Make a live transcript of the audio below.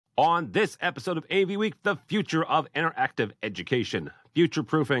On this episode of AV Week, the future of interactive education,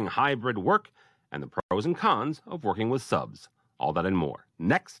 future-proofing hybrid work, and the pros and cons of working with subs. All that and more,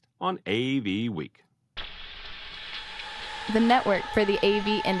 next on AV Week. The network for the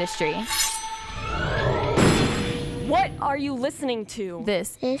AV industry. What are you listening to?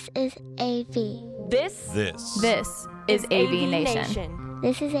 This is AV. This is AV Nation.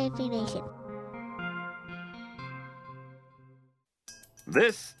 This is AV Nation.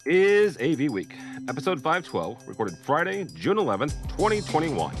 This is AV Week, episode 512, recorded Friday, June 11th,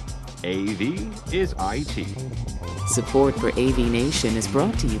 2021. AV is IT. Support for AV Nation is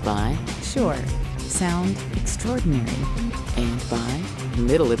brought to you by Sure, sound extraordinary. And by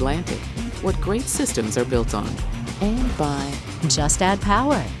Middle Atlantic, what great systems are built on. And by Just Add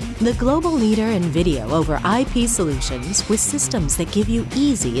Power, the global leader in video over IP solutions with systems that give you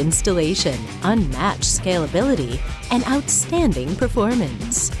easy installation, unmatched scalability, and outstanding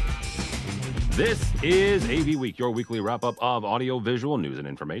performance. This is AV Week, your weekly wrap-up of audio-visual news and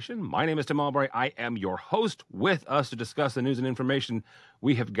information. My name is Tim Albright. I am your host. With us to discuss the news and information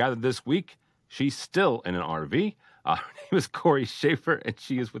we have gathered this week, she's still in an RV. Her name is Corey Schaefer, and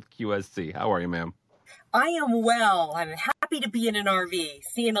she is with QSC. How are you, ma'am? I am well. I'm happy to be in an RV,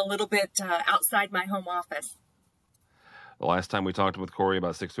 seeing a little bit outside my home office. The last time we talked with Corey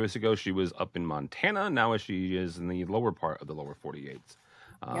about 6 weeks ago, she was up in Montana. Now she is in the lower part of the lower 48s.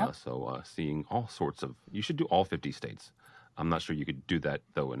 Yep. So seeing all sorts of, you should do all 50 states. I'm not sure you could do that,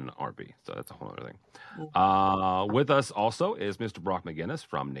 though, in an RV. So that's a whole other thing. Mm-hmm. With us also is Mr. Brock McGinnis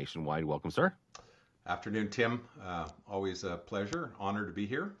from Nationwide. Welcome, sir. Afternoon, Tim. Always a pleasure. Honor to be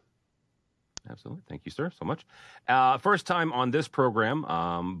here. Absolutely. Thank you, sir, so much. First time on this program,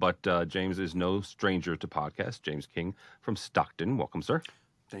 but James is no stranger to podcasts. James King from Stockton. Welcome, sir.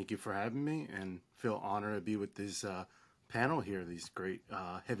 Thank you for having me, and feel honored to be with this panel here, these great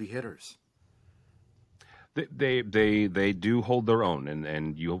heavy hitters. They do hold their own,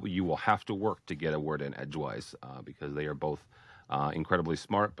 and you will have to work to get a word in edgewise because they are both incredibly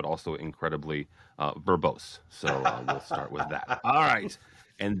smart, but also incredibly verbose. So we'll start with that. All right.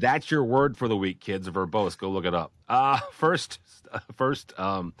 And that's your word for the week, kids, verbose. Go look it up. First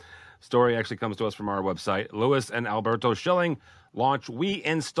story actually comes to us from our website. Louis and Alberto Schilling launch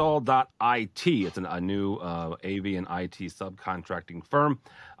WeInstall.it. It's a new AV and IT subcontracting firm.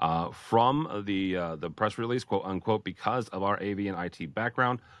 From the press release, quote unquote, because of our AV and IT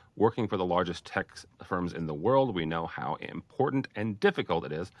background, working for the largest tech firms in the world, we know how important and difficult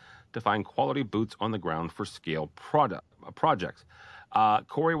it is to find quality boots on the ground for scale projects.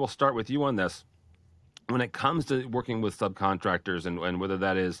 Corey, we'll start with you on this. When it comes to working with subcontractors and whether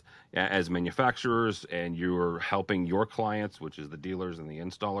that is as manufacturers and you're helping your clients, which is the dealers and the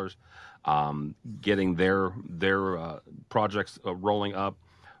installers, getting their projects rolling up,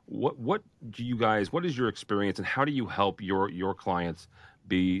 what is your experience and how do you help your clients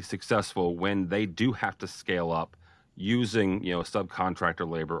be successful when they do have to scale up using subcontractor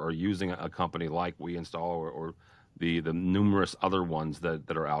labor or using a company like WeInstall or the numerous other ones that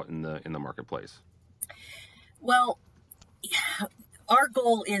are out in the marketplace? Well, our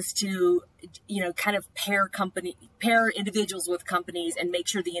goal is to, kind of pair individuals with companies and make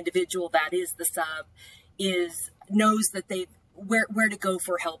sure the individual that is the sub knows that where to go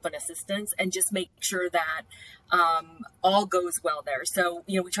for help and assistance, and just make sure that all goes well there. So,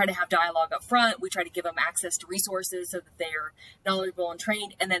 we try to have dialogue up front. We try to give them access to resources so that they're knowledgeable and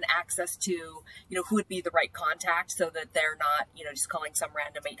trained, and then access to, who would be the right contact so that they're not, just calling some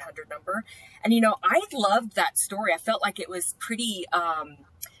random 800 number. And, I loved that story. I felt like it was pretty,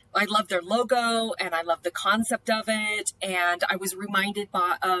 I loved their logo and I loved the concept of it. And I was reminded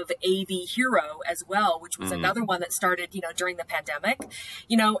of AV Hero as well, which was another one that started, during the pandemic,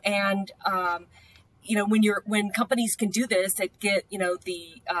 when companies can do this, they get,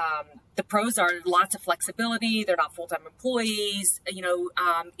 the pros are lots of flexibility. They're not full-time employees.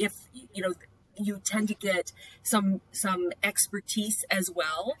 If, you tend to get some expertise as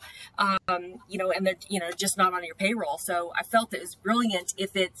well, and they're, just not on your payroll. So I felt it was brilliant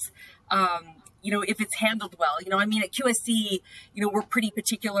if it's, if it's handled well. At QSC, we're pretty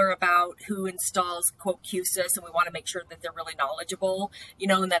particular about who installs, quote, QSys, and we want to make sure that they're really knowledgeable,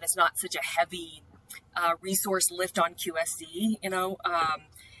 and that it's not such a heavy resource lift on QSC,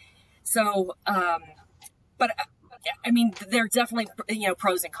 but there are definitely,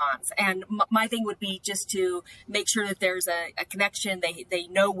 pros and cons. And my thing would be just to make sure that there's a connection. They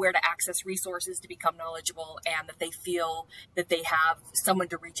know where to access resources to become knowledgeable, and that they feel that they have someone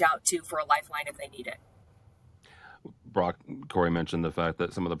to reach out to for a lifeline if they need it. Brock, Corey mentioned the fact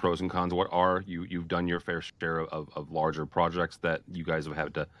that some of the pros and cons. What are you've done your fair share of larger projects that you guys have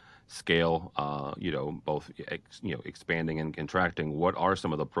had to scale, both expanding and contracting. What are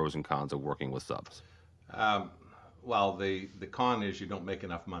some of the pros and cons of working with subs? Well, the con is you don't make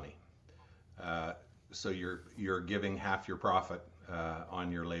enough money. So you're giving half your profit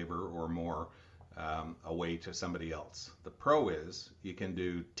on your labor or more away to somebody else. The pro is you can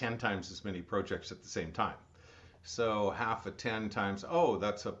do 10 times as many projects at the same time. So half of 10 times,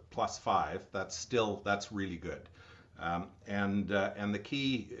 that's a +5. That's really good. And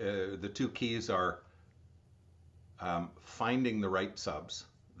the two keys are finding the right subs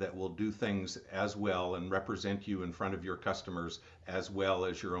that will do things as well and represent you in front of your customers as well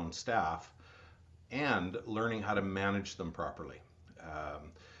as your own staff, and learning how to manage them properly.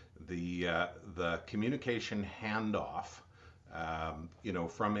 The communication handoff,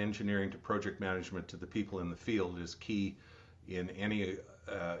 from engineering to project management to the people in the field is key in any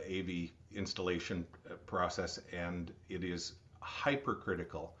AV installation process, and it is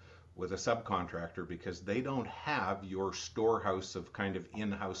hypercritical with a subcontractor because they don't have your storehouse of kind of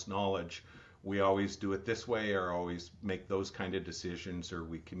in-house knowledge. We always do it this way, or always make those kind of decisions, or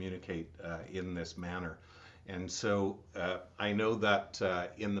we communicate in this manner. And so I know that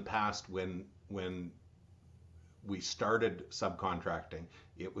in the past when we started subcontracting,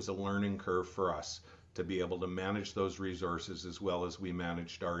 it was a learning curve for us to be able to manage those resources as well as we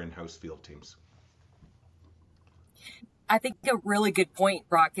managed our in-house field teams. I think a really good point,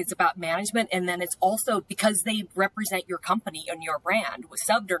 Brock, is about management. And then it's also because they represent your company and your brand,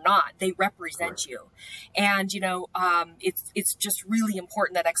 subbed or not, they represent you. And, it's just really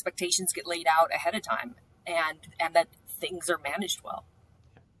important that expectations get laid out ahead of time and that things are managed well.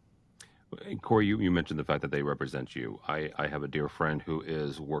 Corey, you mentioned the fact that they represent you. I have a dear friend who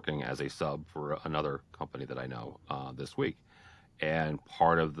is working as a sub for another company that I know this week. And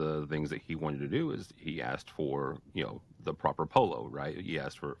part of the things that he wanted to do is he asked for, the proper polo, right? He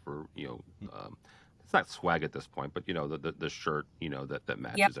asked for it's not swag at this point, but, the shirt, that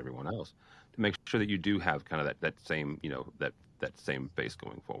matches everyone else, to make sure that you do have kind of that same, that same base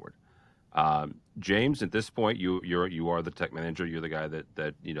going forward. James, at this point, you are the tech manager. You're the guy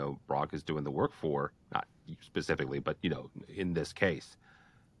that Brock is doing the work for, not specifically, but, in this case.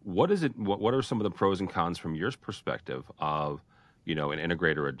 What is it? What are some of the pros and cons from your perspective of an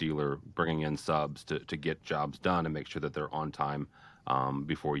integrator, a dealer, bringing in subs to get jobs done and make sure that they're on time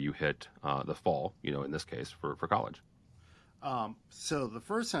before you hit the fall, in this case, for college? So the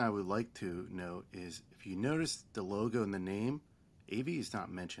first thing I would like to note is if you notice the logo and the name, AV is not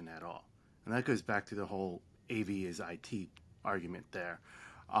mentioned at all. And that goes back to the whole AV is IT argument there.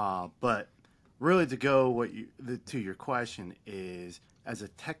 But really to go to your question is, as a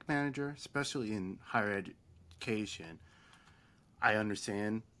tech manager, especially in higher education, I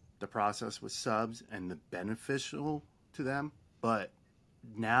understand the process with subs and the beneficial to them, but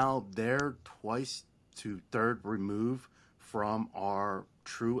now they're twice to third remove from our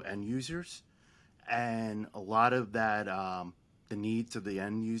true end users, and a lot of that the needs of the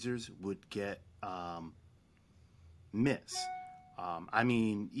end users would get missed.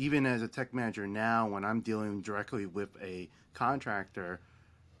 Even as a tech manager now, when I'm dealing directly with a contractor,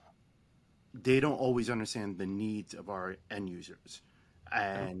 they don't always understand the needs of our end users.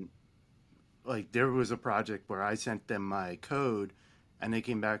 And there was a project where I sent them my code and they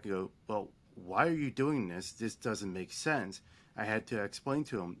came back and go, well, why are you doing this? This doesn't make sense. I had to explain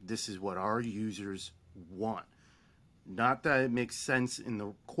to them, this is what our users want. Not that it makes sense in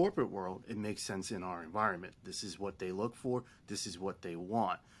the corporate world, it makes sense in our environment. This is what they look for. This is what they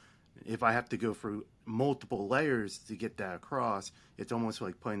want. If I have to go through multiple layers to get that across, it's almost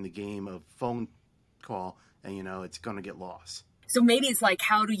like playing the game of phone call and, it's going to get lost. So maybe it's like,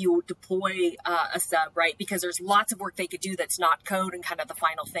 how do you deploy a sub, right? Because there's lots of work they could do that's not code and kind of the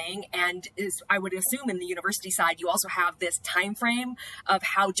final thing. And I would assume in the university side, you also have this time frame of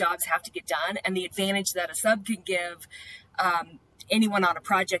how jobs have to get done. And the advantage that a sub can give anyone on a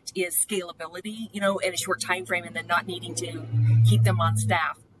project is scalability, in a short time frame, and then not needing to keep them on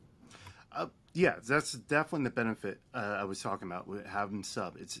staff. Yeah, that's definitely the benefit I was talking about with having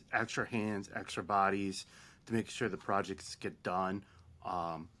sub. It's extra hands, extra bodies to make sure the projects get done.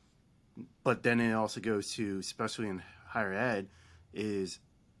 But then it also goes to, especially in higher ed, is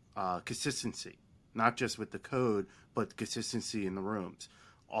consistency, not just with the code, but consistency in the rooms.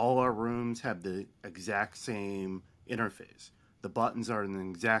 All our rooms have the exact same interface. The buttons are in the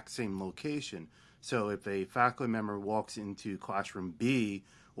exact same location. So if a faculty member walks into classroom B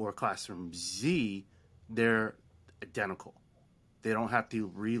or classroom Z, they're identical. They don't have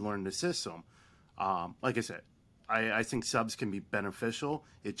to relearn the system. Like I said, I think subs can be beneficial.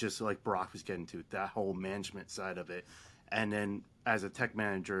 It's just like Brock was getting to, that whole management side of it. And then as a tech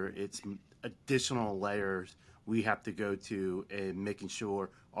manager, it's additional layers we have to go to in making sure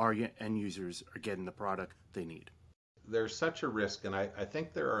our end users are getting the product they need. There's such a risk, and I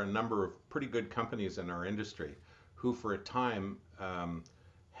think there are a number of pretty good companies in our industry who for a time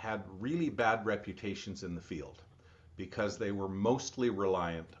had really bad reputations in the field because they were mostly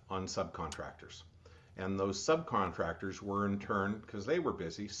reliant on subcontractors. And those subcontractors were in turn, because they were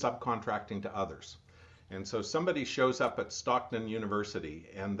busy, subcontracting to others. And so somebody shows up at Stockton University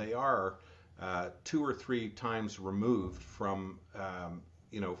and they are 2 or 3 times removed from,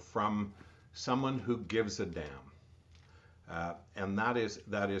 from someone who gives a damn. And that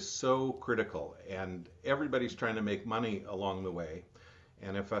is so critical. And everybody's trying to make money along the way.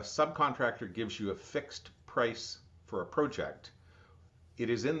 And if a subcontractor gives you a fixed price for a project, it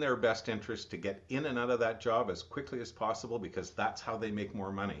is in their best interest to get in and out of that job as quickly as possible because that's how they make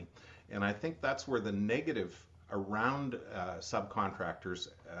more money. And I think that's where the negative around subcontractors,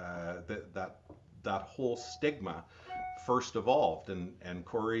 that whole stigma first evolved. And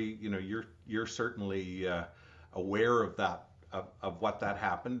Corey, you're certainly aware of that, of what that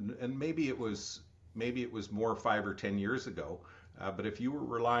happened. And maybe it was more 5 or 10 years ago. But if you were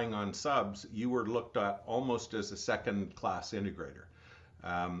relying on subs, you were looked at almost as a second-class integrator.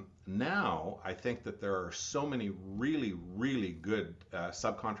 Now, I think that there are so many really, really good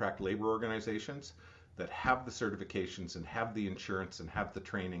subcontract labor organizations that have the certifications and have the insurance and have the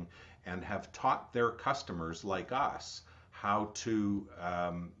training and have taught their customers like us how to,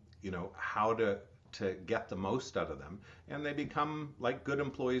 to get the most out of them. And they become like good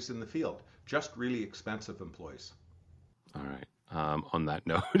employees in the field, just really expensive employees. All right. On that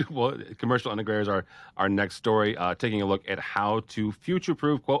note, well, commercial integrators are our next story, taking a look at how to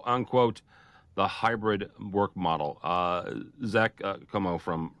future-proof, quote unquote, the hybrid work model. Zach Como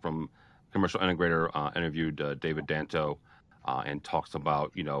from Commercial Integrator interviewed David Danto and talks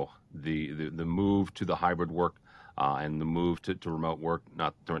about the move to the hybrid work and the move to remote work.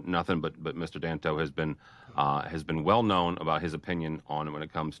 Nothing, but Mr. Danto has been well known about his opinion on when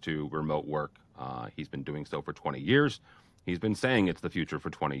it comes to remote work. He's been doing so for 20 years. He's been saying it's the future for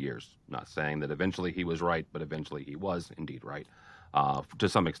 20 years. Not saying that eventually he was right, but eventually he was indeed right, to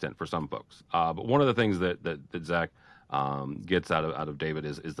some extent for some folks. But one of the things that Zach gets out of David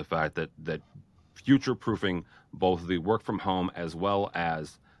is the fact that future-proofing both the work from home as well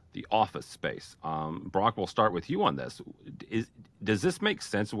as the office space. Brock, we'll start with you on this. Does this make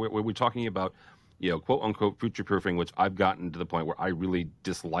sense? We're talking about, quote unquote, future-proofing, which I've gotten to the point where I really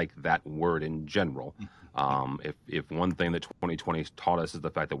dislike that word in general. If one thing that 2020 taught us is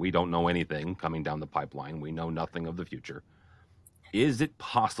the fact that we don't know anything coming down the pipeline, we know nothing of the future. Is it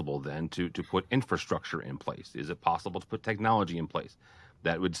possible then to put infrastructure in place? Is it possible to put technology in place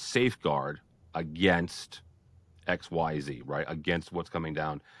that would safeguard against XYZ, right? Against what's coming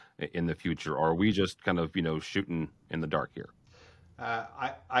down in the future? Or are we just kind of, shooting in the dark here?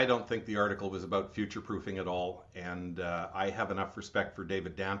 I don't think the article was about future-proofing at all, and I have enough respect for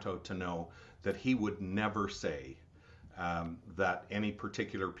David Danto to know that he would never say that any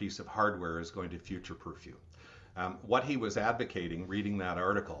particular piece of hardware is going to future-proof you. What he was advocating, reading that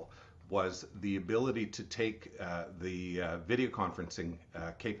article, was the ability to take the video conferencing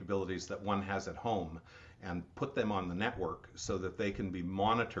capabilities that one has at home and put them on the network so that they can be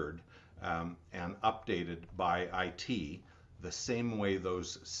monitored and updated by IT the same way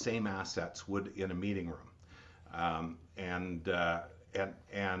those same assets would in a meeting room. And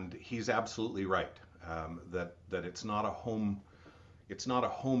he's absolutely right that it's not a home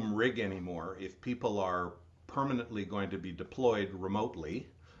rig anymore. If people are permanently going to be deployed remotely,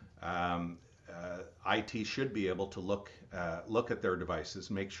 IT should be able to look at their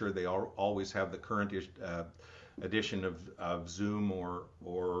devices, make sure they always have the current edition of Zoom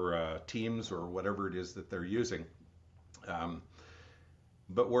or Teams or whatever it is that they're using.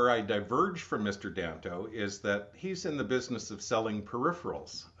 But where I diverge from Mr. Danto is that he's in the business of selling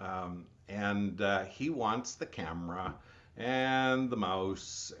peripherals, and he wants the camera and the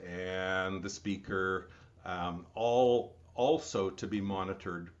mouse and the speaker all also to be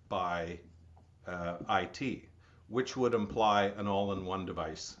monitored by IT, which would imply an all-in-one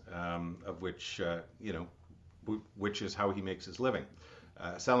device, of which which is how he makes his living,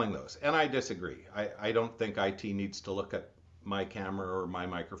 selling those. And I disagree. I don't think IT needs to look at my camera or my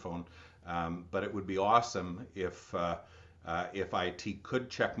microphone, but it would be awesome if IT could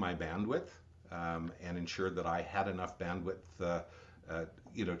check my bandwidth and ensure that I had enough bandwidth,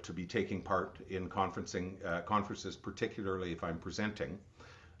 to be taking part in conferences, particularly if I'm presenting.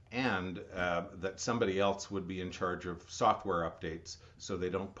 and that somebody else would be in charge of software updates so they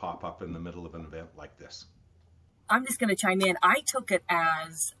don't pop up in the middle of an event like this. I'm just going to chime in. I took it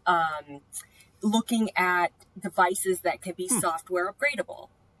as looking at devices that can be software upgradable,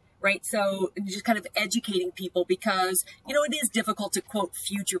 right? So just kind of educating people because, it is difficult to quote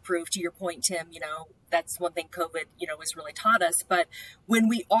future-proof, to your point, Tim. That's one thing COVID, has really taught us. But when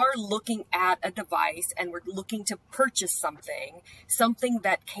we are looking at a device and we're looking to purchase something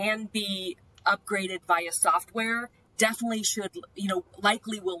that can be upgraded via software, definitely should,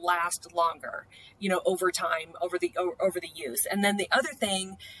 likely will last longer, over time, over the use. And then the other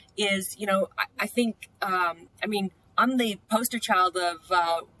thing is, I think, I'm the poster child of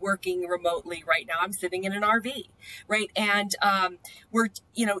working remotely right now. I'm sitting in an RV, right? And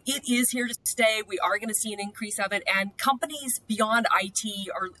it is here to stay. We are going to see an increase of it. And companies beyond IT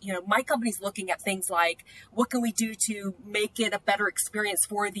are, my company's looking at things like, what can we do to make it a better experience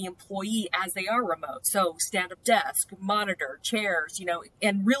for the employee as they are remote? So stand-up desk, monitor, chairs,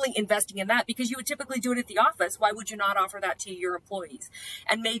 and really investing in that because you would typically do it at the office. Why would you not offer that to your employees?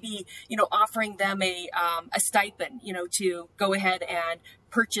 And maybe, offering them a stipend, to go ahead and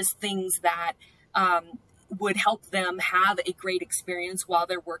purchase things that would help them have a great experience while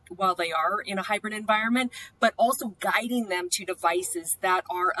they are in a hybrid environment, but also guiding them to devices that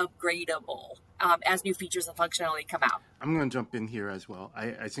are upgradable as new features and functionality come out. I'm going to jump in here as well.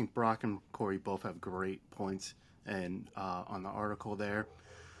 I think Brock and Corey both have great points and on the article there.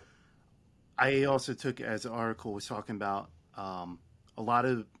 I also took as the article was talking about a lot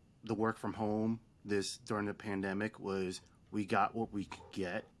of the work from home during the pandemic was we got what we could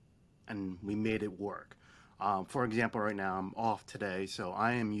get and we made it work. For example, right now I'm off today, so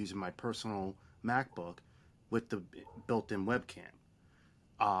I am using my personal MacBook with the built-in webcam.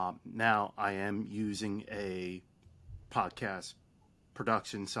 Now I am using a podcast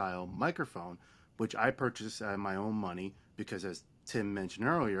production style microphone, which I purchased out of my own money because, as Tim mentioned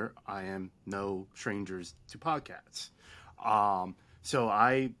earlier, I am no strangers to podcasts. So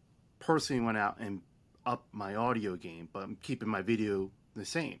I personally went out and upped my audio game, but I'm keeping my video the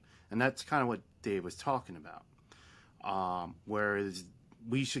same. And that's kind of what Dave was talking about. Whereas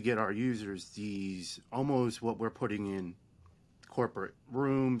we should get our users these almost what we're putting in corporate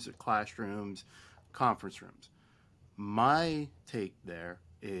rooms, classrooms, conference rooms. My take there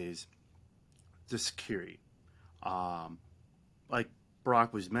is the security. Like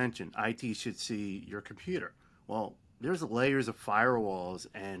Brock was mentioned, IT should see your computer. Well, there's layers of firewalls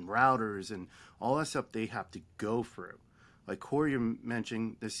and routers and all that stuff they have to go through. Like Corey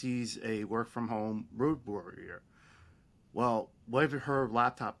mentioned, this is a work from home road warrior. Well, what if her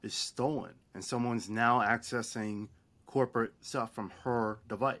laptop is stolen and someone's now accessing corporate stuff from her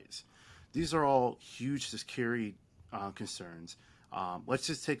device? These are all huge security concerns. Let's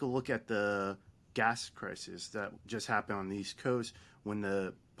just take a look at the gas crisis that just happened on the East Coast when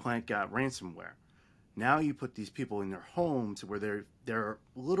the plant got ransomware. Now you put these people in their homes where they're a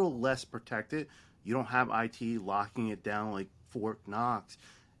little less protected. You don't have IT locking it down like Fort Knox,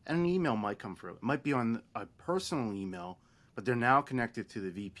 and an email might come through. It might be on a personal email, but they're now connected to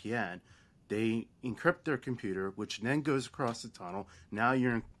the VPN. They encrypt their computer, which then goes across the tunnel. Now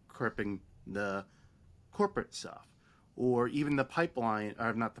you're encrypting the corporate stuff, or even the pipeline,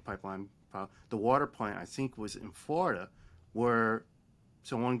 or not the pipeline, the water plant, I think was in Florida, where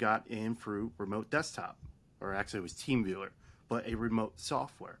someone got in through remote desktop, or actually it was TeamViewer, but a remote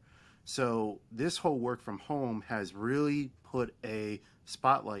software. So this whole work from home has really put a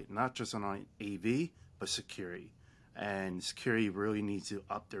spotlight not just on AV, but security. And security really needs to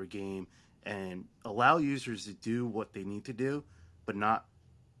up their game and allow users to do what they need to do, but not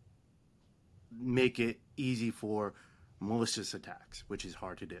make it easy for malicious attacks, which is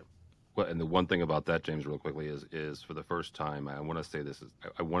hard to do. Well, and the one thing about that, James, real quickly, is for the first time, I want to say this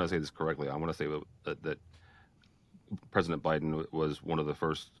correctly. I want to say that President Biden was one of the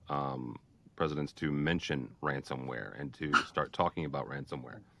first presidents to mention ransomware and to start talking about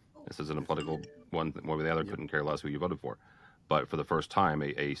ransomware. This isn't a political one or the other. Couldn't care less who you voted for, but for the first time,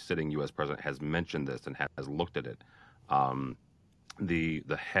 a sitting U.S. president has mentioned this and has looked at it. The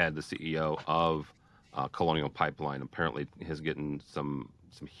CEO of Colonial Pipeline apparently has gotten some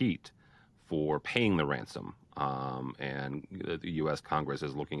heat for paying the ransom, and the U.S. Congress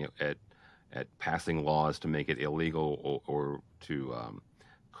is looking at passing laws to make it illegal or to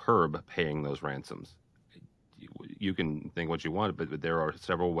curb paying those ransoms. You can think what you want, but there are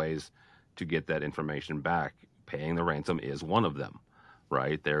several ways to get that information back. Paying the ransom is one of them,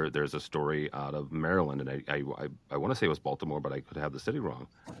 right? There's a story out of Maryland, and I want to say it was Baltimore, but I could have the city wrong,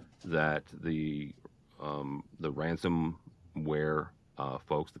 that the ransomware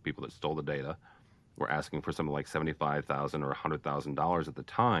folks, the people that stole the data, were asking for something like $75,000 or $100,000 at the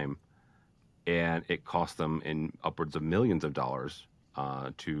time, and it cost them in upwards of millions of dollars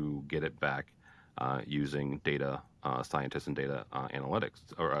to get it back using data scientists and data analytics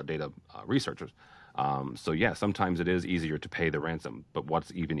or data researchers. So yeah, sometimes it is easier to pay the ransom, but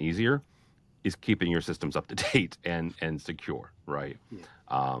what's even easier is keeping your systems up to date and secure, right?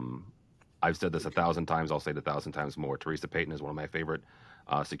 Yeah. I've said this 1,000 times. I'll say it 1,000 times more. Teresa Payton is one of my favorite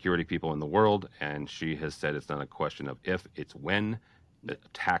security people in the world, and she has said it's not a question of if, it's when the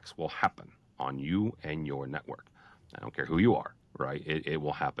attacks will happen on you and your network. I don't care who you are, right? It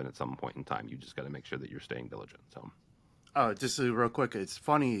will happen at some point in time. You just got to make sure that you're staying diligent. So, just real quick, it's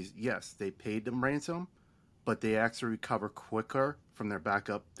funny. Yes, they paid them ransom, but they actually recover quicker from their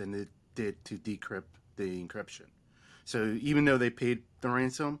backup than they did to decrypt the encryption. So even though they paid the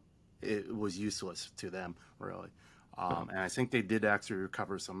ransom, it was useless to them, really. And I think they did actually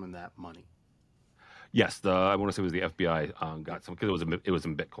recover some of that money. Yes, I want to say it was the FBI got some, because it was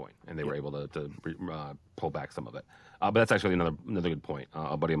in Bitcoin, and they were able to pull back some of it. But that's actually another good point.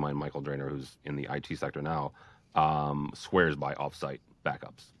 A buddy of mine, Michael Drainer, who's in the IT sector now, swears by offsite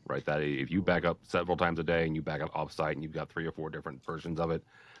backups. Right, that if you back up several times a day and you back up offsite and you've got 3 or 4 different versions of it,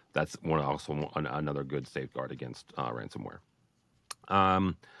 that's another good safeguard against ransomware.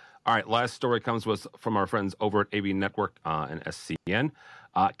 All right, last story comes from our friends over at AV Network and SCN.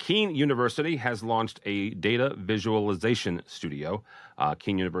 Keene University has launched a data visualization studio.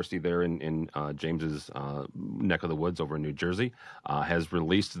 Keene University there in James's neck of the woods over in New Jersey has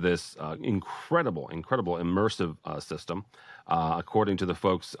released this incredible immersive system. According to the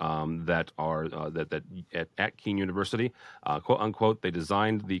folks that are at Keene University, quote unquote, they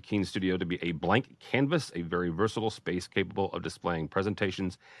designed the Keene studio to be a blank canvas, a very versatile space capable of displaying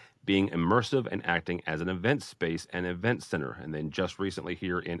presentations, being immersive and acting as an event space and event center. And then just recently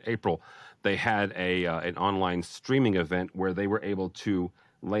here in April, they had an online streaming event where they were able to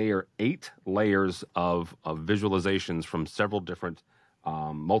layer 8 layers of visualizations from several different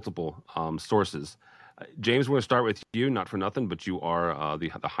multiple sources. James, we're going to start with you, not for nothing, but you are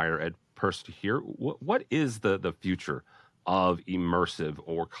the higher ed person here. What is the future of immersive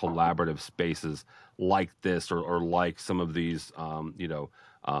or collaborative spaces like this, or like some of these,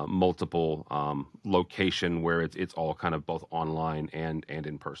 multiple location where it's all kind of both online and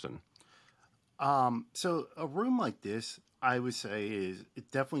in person? So a room like this, I would say, it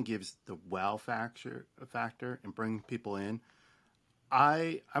definitely gives the wow factor and bring people in.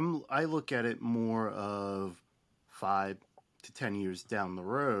 I look at it more of 5 to 10 years down the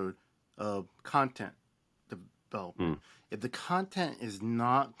road of content development. If the content is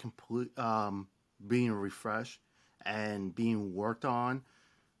not being refreshed and being worked on,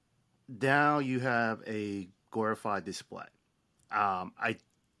 now you have a glorified display. I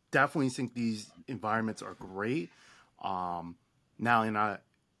definitely think these environments are great. Now in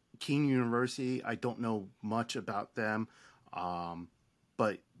Keene University, I don't know much about them.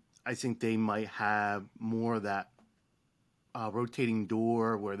 But I think they might have more of that rotating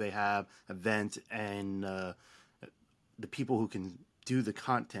door where they have events and the people who can do the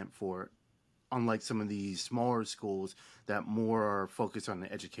content for it, unlike some of these smaller schools that more are focused on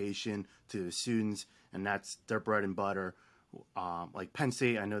the education to the students, and that's their bread and butter. Like Penn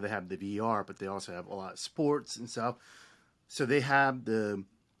State, I know they have the VR, but they also have a lot of sports and stuff. So they have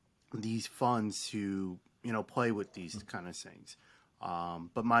these funds to play with these kind of things.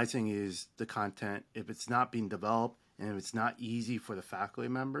 But my thing is the content. If it's not being developed and if it's not easy for the faculty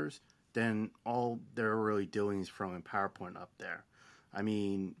members, then all they're really doing is throwing PowerPoint up there. I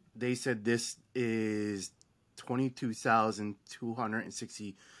mean, they said this is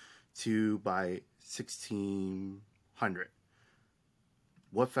 22,262 by 1,600.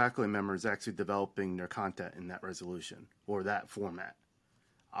 What faculty member is actually developing their content in that resolution or that format?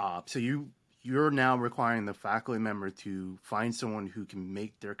 So you're now requiring the faculty member to find someone who can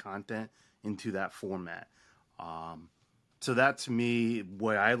make their content into that format. So that, to me,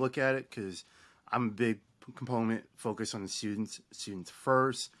 way I look at it, because I'm a big component focused on the students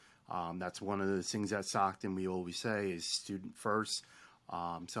first. That's one of the things at Stockton we always say is student first.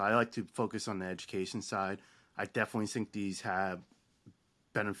 So I like to focus on the education side. I definitely think these have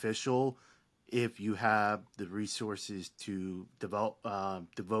beneficial if you have the resources to devote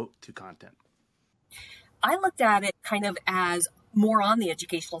to content. I looked at it kind of as more on the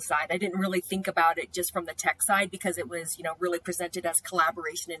educational side. I didn't really think about it just from the tech side because it was, really presented as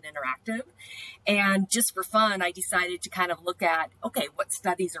collaboration and interactive. And just for fun, I decided to kind of look at, okay, what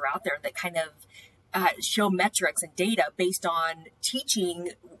studies are out there that kind of show metrics and data based on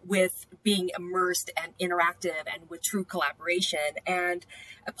teaching with being immersed and interactive and with true collaboration. And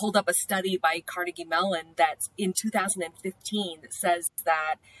I pulled up a study by Carnegie Mellon that's in 2015 that says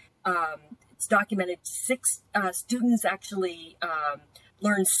that it's documented students actually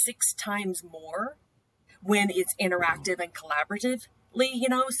learn 6 times more when it's interactive and collaboratively,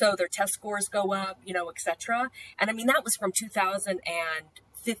 so their test scores go up, etc. And I mean, that was from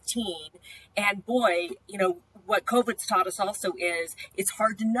 2015. And boy, what COVID's taught us also is it's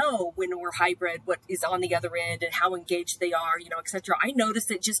hard to know when we're hybrid, what is on the other end and how engaged they are, etc. I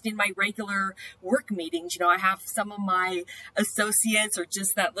notice it just in my regular work meetings. I have some of my associates are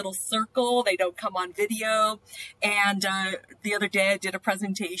just that little circle. They don't come on video. And the other day I did a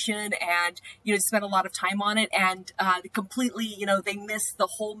presentation and, spent a lot of time on it and completely, they miss the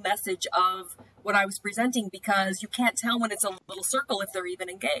whole message of what I was presenting because you can't tell when it's a little circle if they're even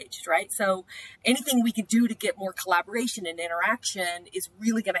engaged, right? So anything we can do to get more collaboration and interaction is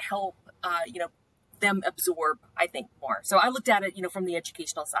really going to help, them absorb, I think, more. So I looked at it, from the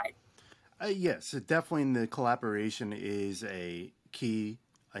educational side. Yes, definitely the collaboration is a key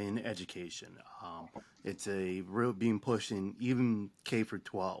in education. It's a real being pushed in even K for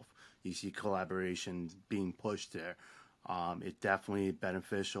 12. You see collaboration being pushed there. It's definitely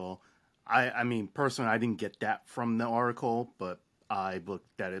beneficial. I mean, personally, I didn't get that from the article, but I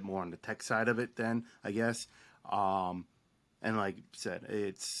looked at it more on the tech side of it then, I guess. And like I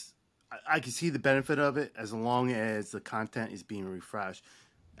said, I can see the benefit of it as long as the content is being refreshed.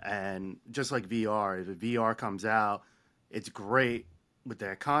 And just like VR, if a VR comes out, it's great with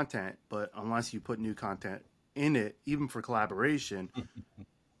that content, but unless you put new content in it, even for collaboration,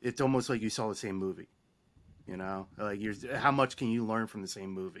 it's almost like you saw the same movie. Like how much can you learn from the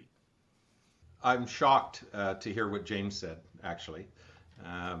same movie? I'm shocked to hear what James said, actually,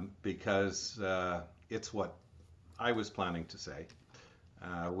 because it's what I was planning to say,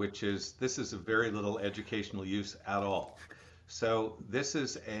 which is this is a very little educational use at all. So this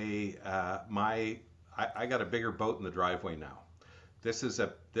is I got a bigger boat in the driveway now. This is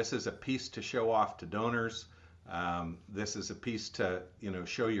a piece to show off to donors. This is a piece to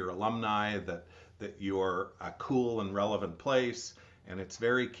show your alumni that you're a cool and relevant place. And it's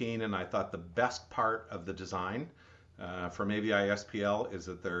very keen, and I thought the best part of the design from AVI-SPL is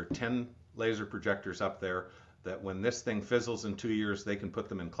that there are 10 laser projectors up there that when this thing fizzles in 2 years, they can put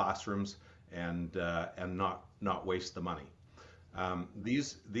them in classrooms and not waste the money.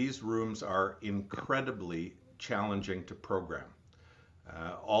 These rooms are incredibly challenging to program.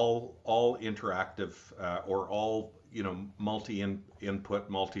 All interactive or all multi-input,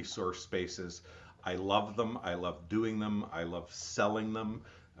 multi-source spaces. I love them. I love doing them. I love selling them.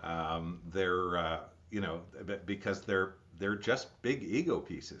 They're because they're just big ego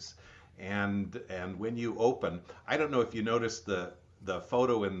pieces. And when you open, I don't know if you noticed the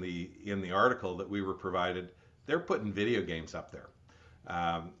photo in the article that we were provided. They're putting video games up there,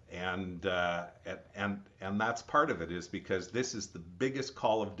 and that's part of it is because this is the biggest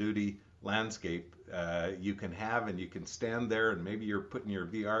Call of Duty landscape you can have, and you can stand there and maybe you're putting your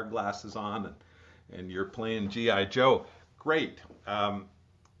VR glasses on and you're playing G.I. Joe. Great.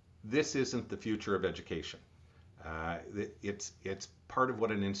 This isn't the future of education. It's part of what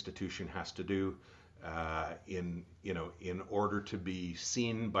an institution has to do in order to be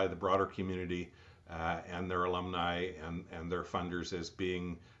seen by the broader community and their alumni and their funders as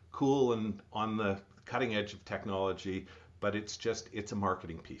being cool and on the cutting edge of technology. But it's a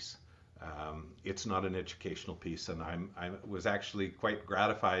marketing piece. It's not an educational piece, and I was actually quite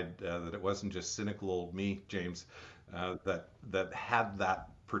gratified that it wasn't just cynical old me, James, that had that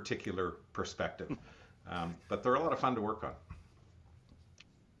particular perspective. But they're a lot of fun to work on.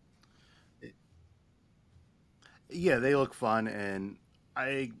 Yeah, they look fun, and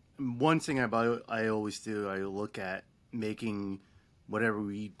one thing I always do, I look at making whatever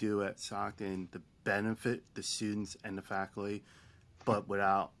we do at Stockton the benefit the students and the faculty, but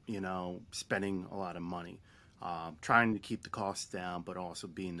without spending a lot of money. Trying to keep the costs down, but also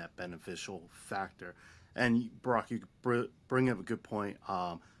being that beneficial factor. And Brock, you bring up a good point.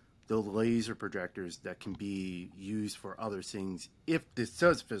 The laser projectors that can be used for other things if this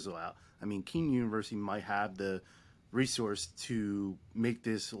does fizzle out. I mean, Keene University might have the resource to make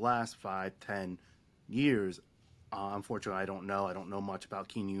this last 5-10 years. Unfortunately, I don't know much about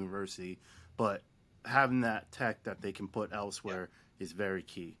Keene University, but having that tech that they can put elsewhere is very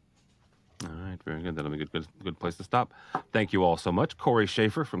key. All right, very good. That'll be a good place to stop. Thank you all so much. Corey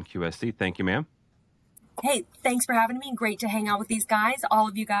Schaefer from QSC. Thank you, ma'am. Hey, thanks for having me. Great to hang out with these guys, all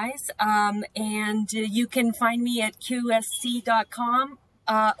of you guys. And you can find me at qsc.com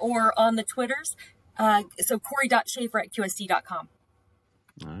or on the Twitters. So Corey.Schaefer at qsc.com.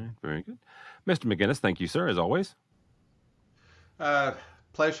 All right, very good. Mr. McGinnis, thank you, sir, as always.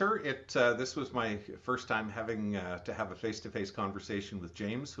 Pleasure. This was my first time having to have a face-to-face conversation with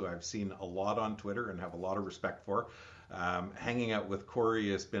James, who I've seen a lot on Twitter and have a lot of respect for. Hanging out with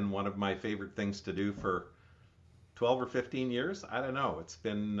Corey has been one of my favorite things to do for 12 or 15 years. I don't know. It's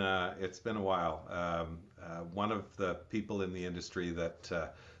been a while. One of the people in the industry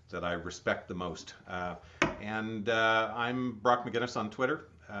that I respect the most. And I'm Brock McGinnis on Twitter,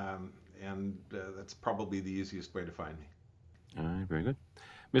 and that's probably the easiest way to find me. All right, very good.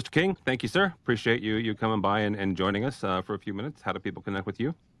 Mr. King, thank you, sir. Appreciate you coming by and joining us for a few minutes. How do people connect with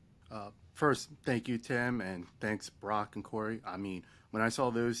you? First, thank you, Tim, and thanks, Brock and Corey. I mean, when I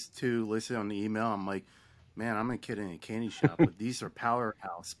saw those two listed on the email, I'm like, man, I'm a kid in a candy shop, but these are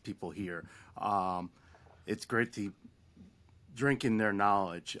powerhouse people here. It's great to drink in their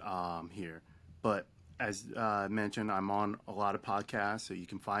knowledge here. But as mentioned, I'm on a lot of podcasts, so you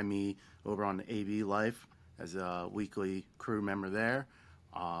can find me over on AV Life as a weekly crew member there.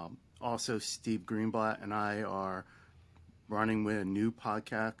 Also, Steve Greenblatt and I are running with a new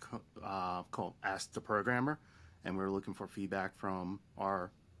podcast called Ask the Programmer, and we're looking for feedback from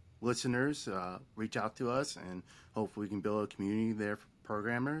our listeners. Reach out to us, and hopefully we can build a community there for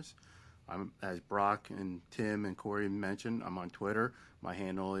programmers. As Brock and Tim and Corey mentioned, I'm on Twitter. My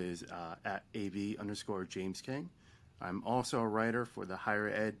handle is at AV_James King. I'm also a writer for the Higher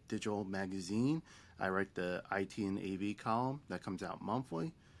Ed Digital Magazine. I write the IT and AV column that comes out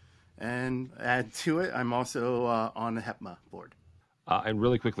monthly. And add to it, I'm also on the HEPMA board. And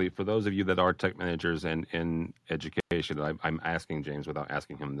really quickly, for those of you that are tech managers and in education, I'm asking James without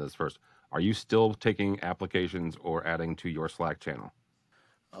asking him this first. Are you still taking applications or adding to your Slack channel?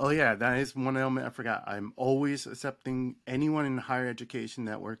 Oh, yeah, that is one element I forgot. I'm always accepting anyone in higher education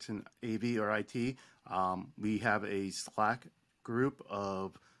that works in AV or IT. We have a Slack group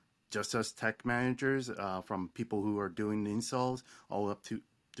of just us tech managers, from people who are doing the installs all up to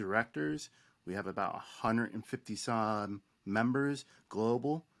directors. We have about 150 some members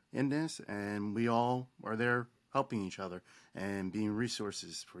global in this, and we all are there helping each other and being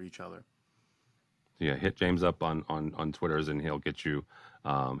resources for each other. Yeah, hit James up on Twitters, and he'll get you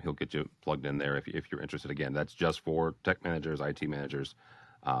plugged in there if you're interested. Again, that's just for tech managers, IT managers.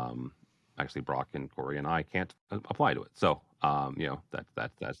 Actually, Brock and Corey and I can't apply to it, so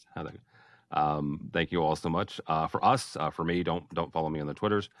that's how that. Thank you all so much. For us, for me, don't follow me on the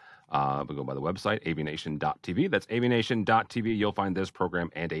Twitters, but go by the website, avnation.tv. That's avnation.tv. You'll find this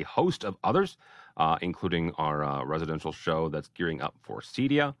program and a host of others, including our residential show that's gearing up for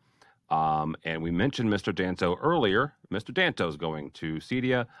CEDIA. And we mentioned Mr. Danto earlier. Mr. Danto is going to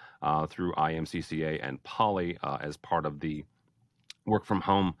CEDIA through IMCCA and Poly as part of the work from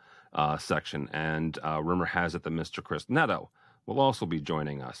home section. And rumor has it that Mr. Chris Netto will also be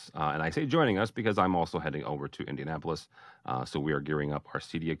joining us. And I say joining us because I'm also heading over to Indianapolis. So we are gearing up our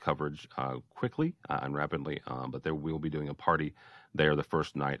CEDIA coverage quickly and rapidly. But there we'll be doing a party there the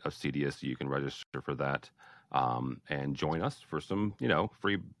first night of CEDIA, so you can register for that. And join us for some,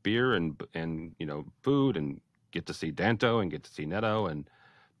 free beer and food, and get to see Danto and get to see Netto and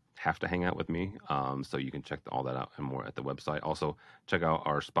have to hang out with me. So you can check all that out and more at the website. Also, check out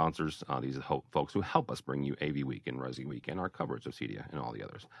our sponsors. These are folks who help us bring you AVWeek and ResiWeek and our coverage of CEDIA and all the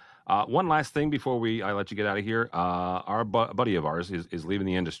others. One last thing before I let you get out of here. Our buddy of ours is leaving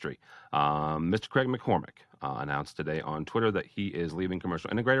the industry. Mr. Craig McCormick announced today on Twitter that he is leaving Commercial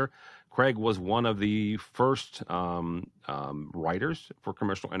Integrator. Craig was one of the first writers for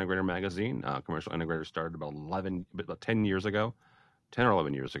Commercial Integrator magazine. Commercial Integrator started about 10 years ago. 10 or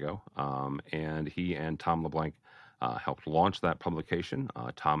 11 years ago, and he and Tom LeBlanc helped launch that publication.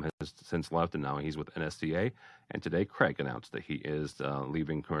 Tom has since left, and now he's with NSCA. And today, Craig announced that he is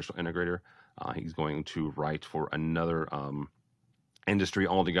leaving Commercial Integrator. He's going to write for another industry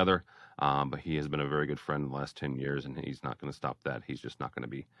altogether, but he has been a very good friend in the last 10 years, and he's not going to stop that. He's just not going to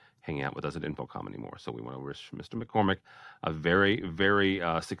be hanging out with us at Infocom anymore. So we want to wish Mr. McCormick a very, very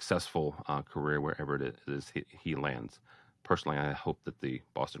successful career wherever it is he lands. Personally, I hope that the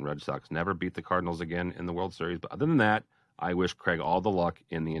Boston Red Sox never beat the Cardinals again in the World Series. But other than that, I wish Craig all the luck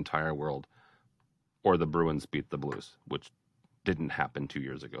in the entire world. Or the Bruins beat the Blues, which didn't happen 2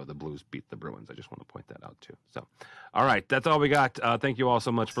 years ago. The Blues beat the Bruins. I just want to point that out, too. So, all right, that's all we got. Thank you all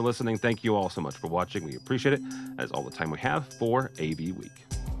so much for listening. Thank you all so much for watching. We appreciate it. That is all the time we have for AV Week.